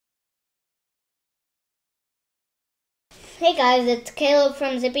Hey guys, it's Caleb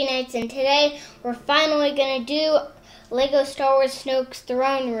from ZippyKnights, and today we're finally going to do Lego Star Wars Snoke's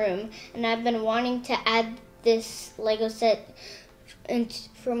Throne Room. And I've been wanting to add this Lego set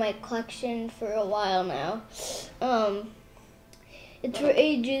for my collection for a while now. It's for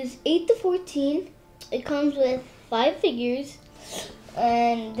ages 8 to 14. It comes with 5 figures,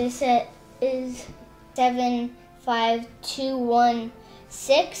 and this set is 75216,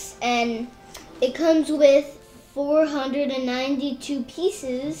 and it comes with 492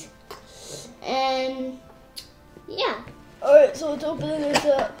 pieces, and yeah. Alright, so let's open this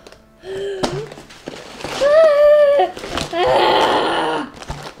up.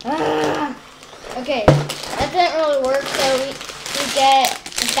 Okay, that didn't really work, so we get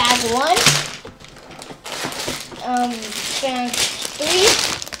bag 1, bag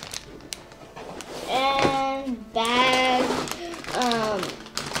 3, and bag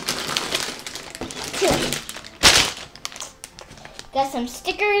 2. Got some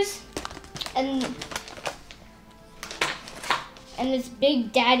stickers and this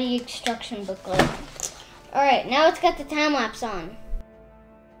Big Daddy instruction booklet. Alright, now it's got the time lapse on.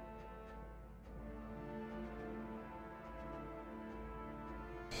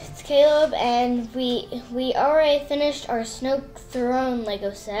 It's Caleb, and we already finished our Snoke Throne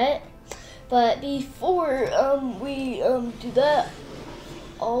Lego set. But before we do that,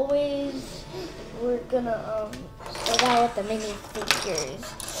 always we're gonna start out with the mini figures.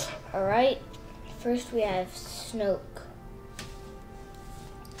 Alright, first we have Snoke.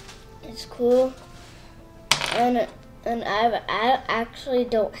 It's cool, and I actually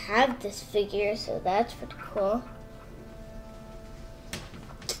don't have this figure, so that's pretty cool.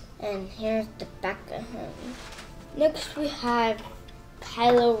 And here's the back of him. Next we have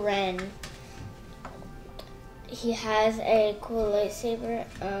Kylo Ren. He has a cool lightsaber.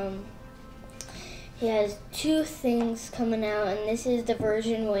 He has 2 things coming out, and this is the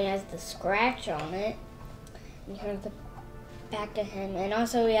version where he has the scratch on it. And here's the back of him, and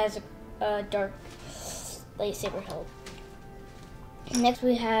also he has a dark lightsaber hilt. Next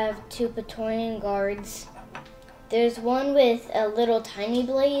we have 2 Praetorian guards. There's one with a little tiny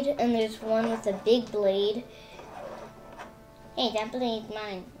blade, and there's one with a big blade. Hey, that blade's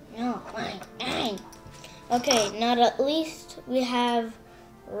mine. No, mine. Okay, now at least we have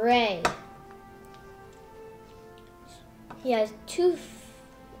Rey. He has 2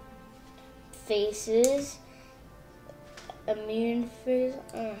 faces, a mean face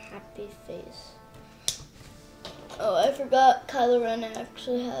and a happy face. Oh, I forgot Kylo Ren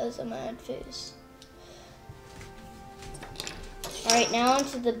actually has a mad face. Alright, now on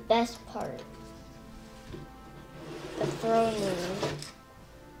to the best part. The throne room.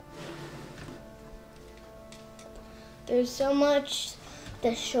 There's so much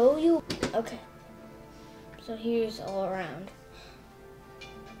to show you. Okay. So here's all around.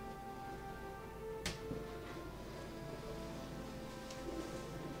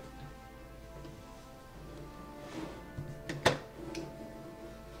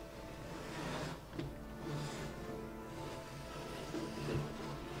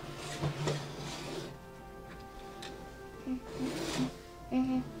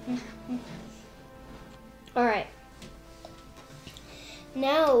 All right.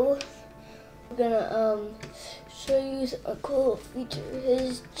 Now we're gonna show you a cool feature.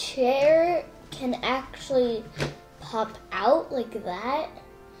 His chair can actually pop out like that,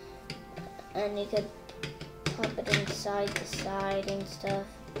 and you could pop it inside the side and stuff.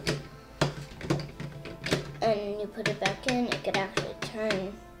 And you put it back in, it could actually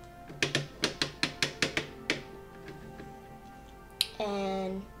turn.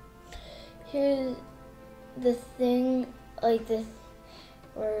 And here's the thing, like this,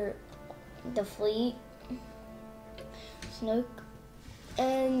 or the fleet, Snoke,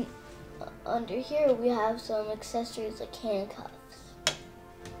 and under here we have some accessories like handcuffs,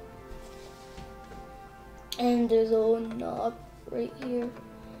 and there's a little knob right here,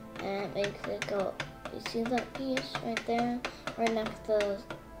 and it makes it go. You see that piece right there, right next to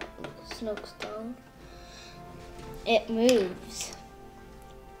Snoke's tongue? It moves,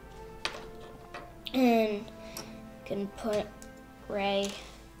 and you can put Rey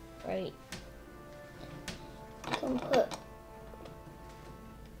right. You can put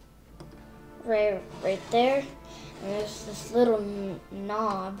Rey right there, and there's this little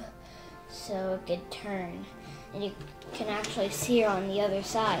knob so it could turn, and you can actually see her on the other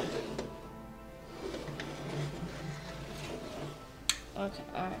side. Okay.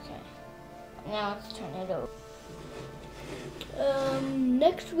 Now let's turn it over.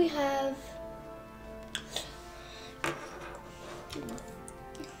 Next we have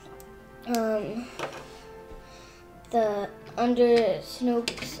under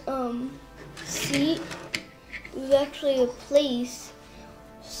Snoke's seat, there's actually a place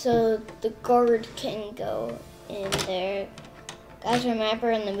so the guard can go in there. Guys,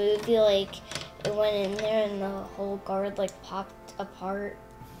 remember in the movie, like, it went in there and the whole guard, like, popped apart?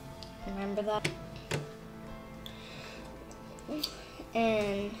 Remember that?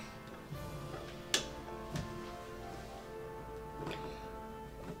 And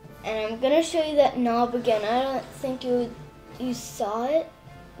I'm gonna show you that knob again. I don't think you saw it,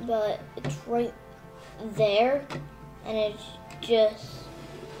 but it's right there, and it just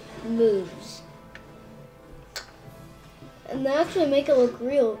moves. And they actually make it look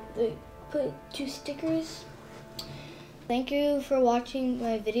real. They put 2 stickers. Thank you for watching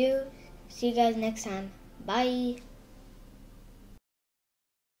my video. See you guys next time. Bye.